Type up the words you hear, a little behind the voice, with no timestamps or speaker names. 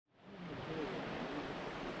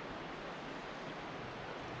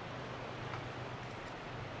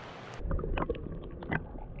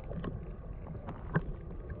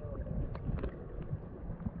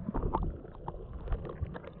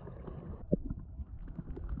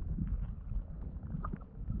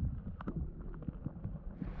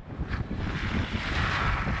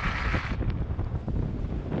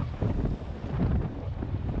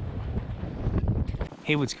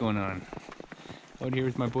Hey, what's going on? Out here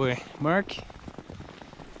with my boy Mark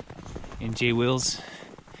and Jay Wills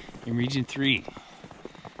in Region 3,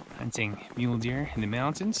 hunting mule deer in the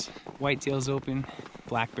mountains, whitetails open,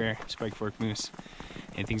 black bear, spike fork moose,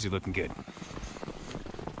 and things are looking good.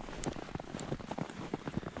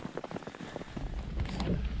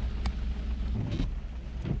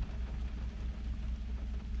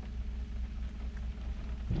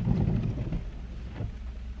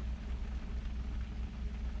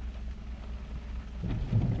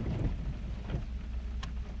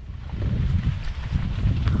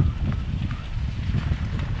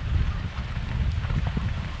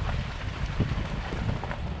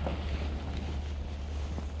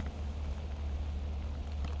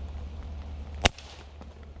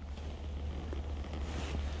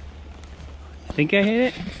 I think I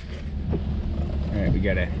hit it. Alright, we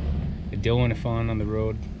got a doe and a fawn on the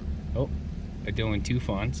road. Oh, a doe and two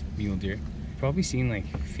fawns, mule deer. Probably seen like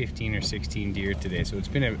 15 or 16 deer today, so it's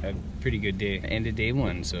been a pretty good day. End of day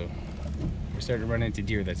one, so we're starting to run into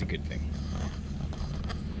deer. That's a good thing.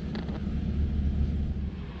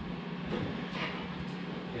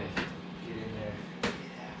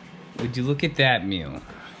 Would you look at that meal?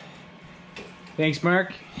 Thanks,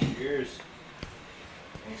 Mark. Cheers.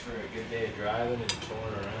 Thanks for a good day of driving and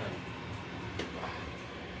touring around.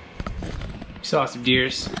 Saw some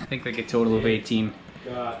deers. I think like a total of 18.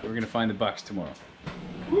 God. We're gonna find the bucks tomorrow.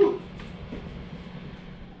 Woo.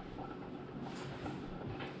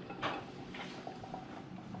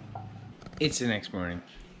 It's the next morning,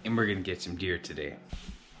 and we're gonna get some deer today.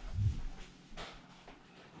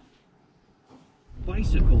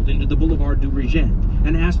 Bicycled into the Boulevard du Regent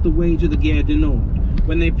and asked the way to the Gare du Nord.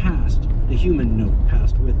 When they passed, the human note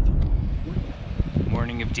passed with them.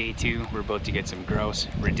 Morning of day 2, we're about to get some grouse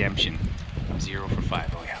redemption. 0 for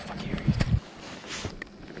 5. Oh yeah, fuck you.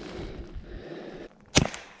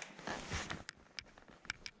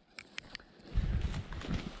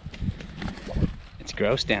 It's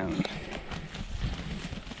grouse down.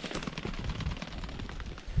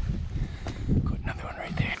 Got another one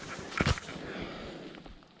right there.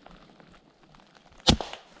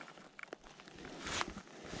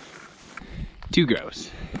 Two grouse.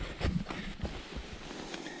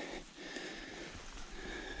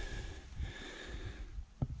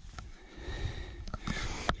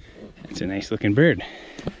 That's a nice looking bird.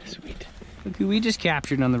 Sweet. Look who we just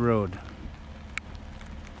captured on the road.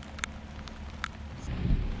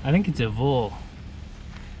 I think it's a vole.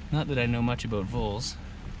 Not that I know much about voles.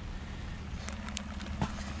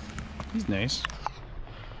 He's nice.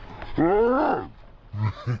 No!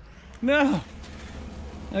 Oh,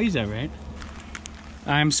 he's alright.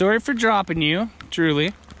 I'm sorry for dropping you,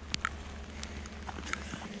 truly.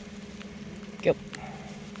 Go.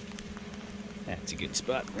 That's a good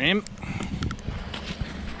spot for him.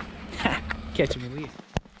 Ha! Catch him and leave.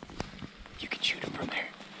 You can shoot him from there.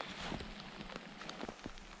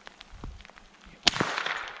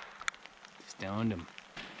 Stoned him.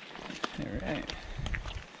 Alright.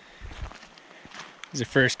 This is a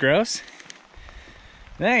first grouse.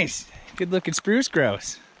 Nice. Good looking spruce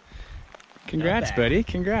grouse. Congrats, buddy.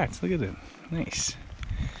 Congrats. Look at him. Nice.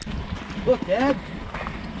 Look, Dad.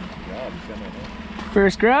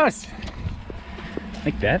 First grouse.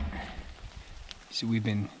 Like that. So we've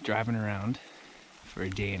been driving around for a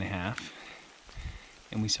day and a half,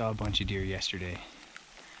 and we saw a bunch of deer yesterday,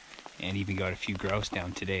 and even got a few grouse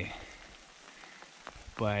down today.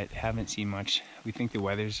 But haven't seen much. We think the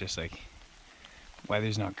weather's just like,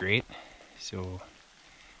 weather's not great. So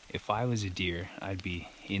if I was a deer, I'd be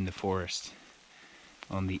in the forest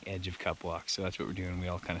on the edge of Cup Walk. So that's what we're doing. We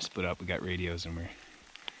all kind of split up. We got radios and we're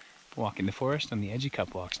walking the forest on the edge of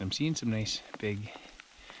Cup Walks. And I'm seeing some nice big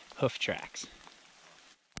hoof tracks.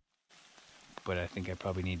 But I think I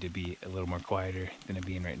probably need to be a little more quieter than I'm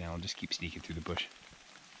being right now. I'll just keep sneaking through the bush.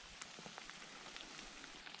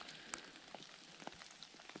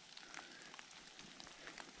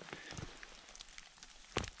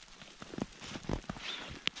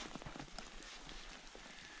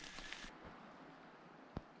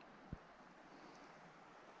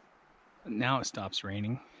 Now it stops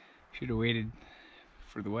raining. Should have waited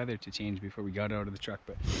for the weather to change before we got out of the truck,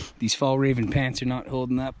 but these Fall Raven pants are not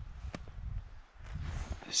holding up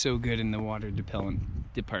so good in the water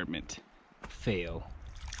department. Fail.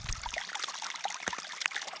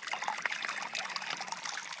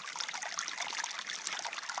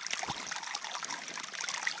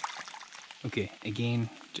 Okay, again,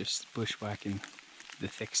 just bushwhacking the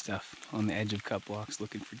thick stuff on the edge of Cup Walks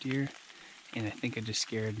looking for deer, and I think I just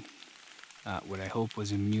scared what I hope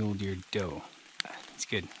was a mule deer doe. It's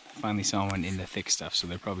good. I finally saw one in the thick stuff, so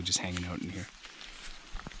they're probably just hanging out in here.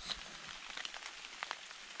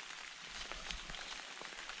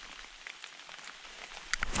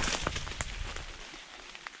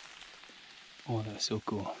 Oh, that was so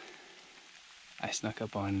cool. I snuck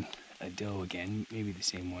up on a doe again, maybe the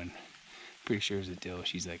same one. Pretty sure it was a doe.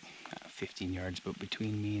 She's like 15 yards, but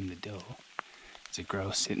between me and the doe, there's a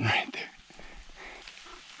grouse sitting right there.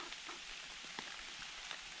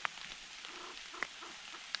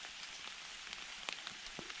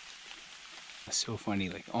 It's so funny,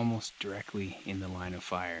 like almost directly in the line of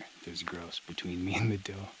fire, there's a grouse between me and the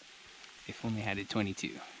doe. If only I had a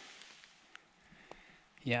 22.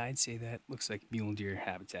 Yeah, I'd say that looks like mule deer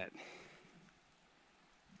habitat.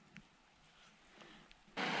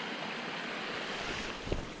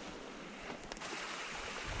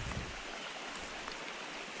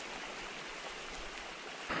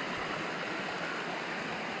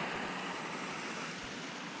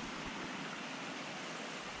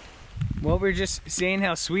 Well, we're just saying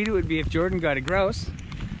how sweet it would be if Jordan got a grouse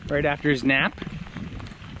right after his nap.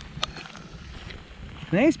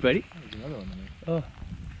 Nice, buddy. There's another one in there. Oh.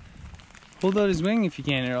 Hold out his wing if you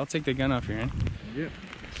can, or I'll take the gun off your hand. Yep.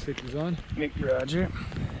 Stick these on. Nick Roger.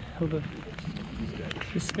 Hold on. He's dead.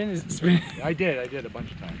 Just spin. I did a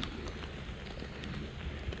bunch of times.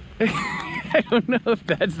 I don't know if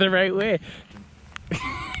that's the right way.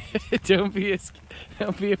 Don't be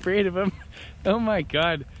afraid of him. Oh my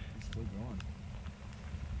God. He's still going.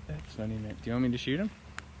 That's funny, man. Do you want me to shoot him?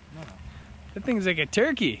 No. That thing's like a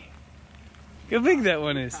turkey. Look how big that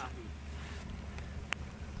one is.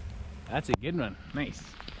 That's a good one. Nice.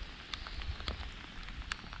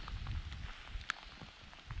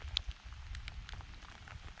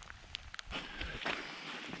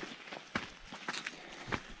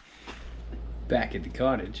 Back at the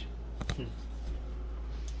cottage.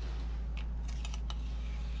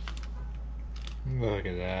 Look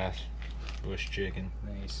at that. Bush chicken.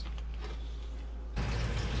 Nice.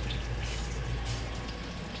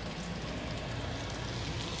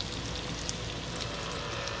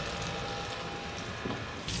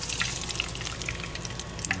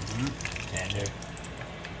 Tender.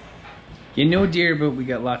 You know deer, but we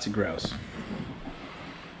got lots of grouse.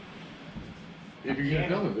 If you're gonna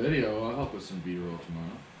film a video, I'll help with some B-roll tomorrow.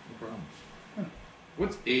 No problem.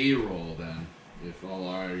 What's A-roll then? If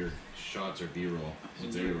all your shots are B-roll,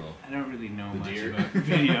 what's A-roll? I don't really know The much deer? about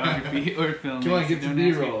videography or film. Come on, get to Don't ask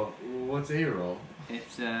me. B-roll. What's A-roll?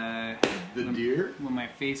 It's The when, deer? when my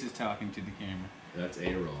face is talking to the camera. That's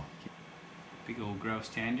A-roll. Big old grouse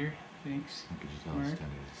tander, thanks. Could you tell Alright. it's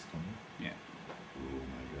tender as stomach? Yeah. Oh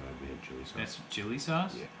my god, we had chili sauce. That's chili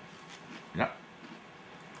sauce? Yeah. Yeah.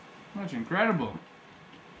 That's incredible.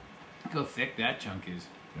 Look how thick that chunk is.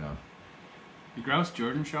 Yeah. The grouse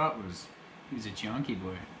Jordan shot he was a chunky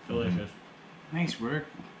boy. Delicious. Nice work.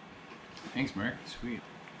 Thanks, Mark. Sweet.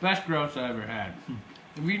 Best grouse I ever had.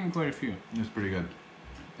 I've eaten quite a few. It's pretty good.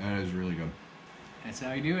 That is really good. That's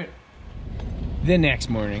how you do it. The next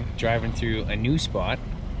morning, driving through a new spot,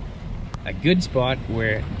 a good spot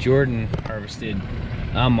where Jordan harvested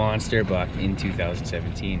a monster buck in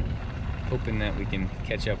 2017. Hoping that we can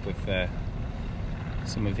catch up with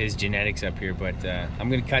some of his genetics up here, but I'm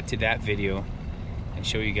gonna cut to that video and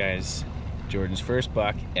show you guys Jordan's first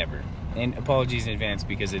buck ever. And apologies in advance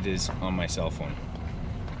because it is on my cell phone.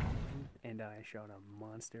 And I shot a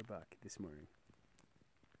monster buck this morning.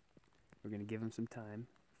 We're gonna give him some time,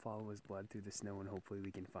 follow his blood through the snow, and hopefully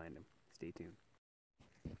we can find him. Stay tuned.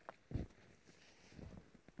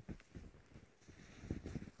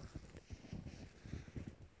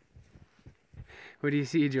 What do you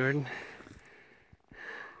see, Jordan?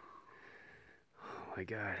 Oh my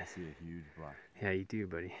God. I see a huge buck. Yeah, you do,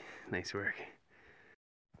 buddy. Nice work.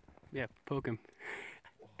 Yeah, poke him.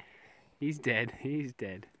 He's dead. He's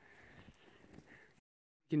dead.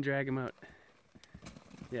 You can drag him out.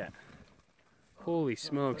 Yeah. Holy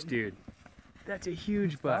smokes, dude. That's a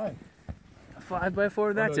huge buck. A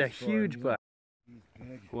 5x4? That's a huge buck.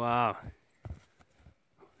 Wow.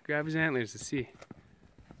 Grab his antlers to see.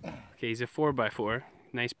 Okay, he's a 4x4.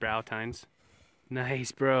 Nice brow tines.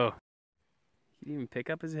 Nice, bro. You didn't even pick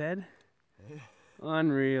up his head?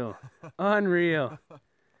 Unreal. Unreal.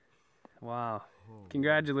 Wow.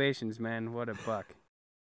 Congratulations, man. What a buck.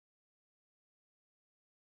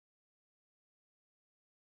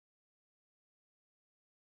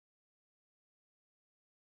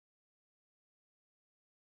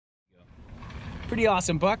 Pretty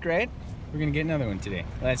awesome buck, right? We're gonna get another one today.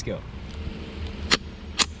 Let's go.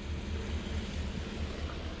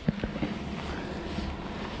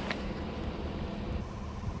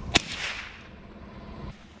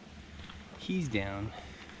 He's down.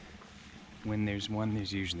 When there's one,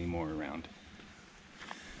 there's usually more around.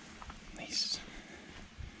 Nice.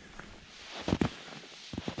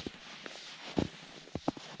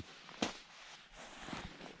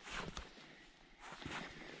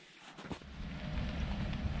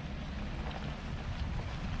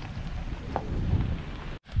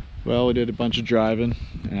 Well, we did a bunch of driving.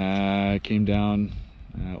 Came down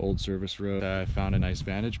Old Service Road. I found a nice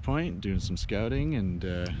vantage point, doing some scouting,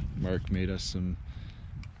 and Mark made us some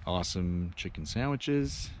awesome chicken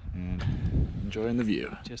sandwiches and enjoying the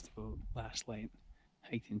view. Just about last light,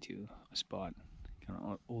 hiked into a spot, kind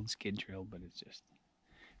of old skid trail, but it's just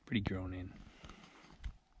pretty grown in.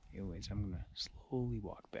 Anyways, I'm gonna slowly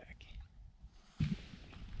walk back.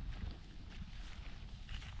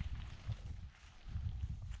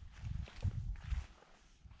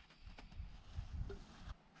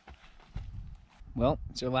 Well,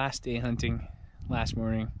 it's our last day hunting, last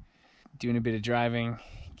morning, doing a bit of driving,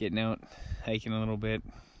 getting out, hiking a little bit,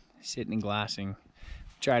 sitting and glassing.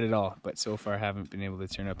 Tried it all, but so far haven't been able to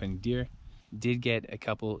turn up any deer. Did get a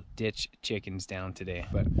couple ditch chickens down today,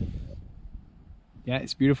 but yeah,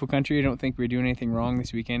 it's beautiful country. I don't think we're doing anything wrong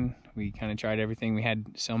this weekend. We kind of tried everything. We had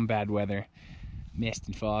some bad weather, mist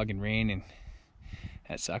and fog and rain, and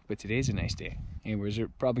that sucked, but today's a nice day. Anyways, we're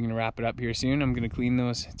probably gonna wrap it up here soon. I'm gonna clean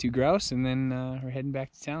those 2 grouse, and then we're heading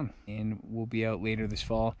back to town. And we'll be out later this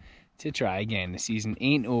fall to try again. The season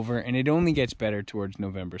ain't over, and it only gets better towards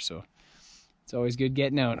November, so it's always good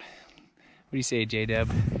getting out. What do you say, J-Dub?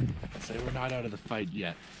 I say we're not out of the fight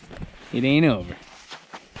yet. It ain't over.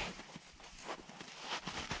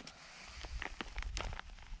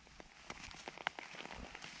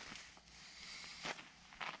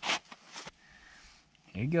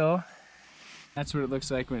 There you go. That's what it looks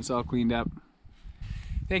like when it's all cleaned up.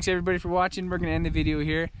 Thanks everybody for watching. We're gonna end the video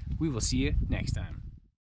here. We will see you next time.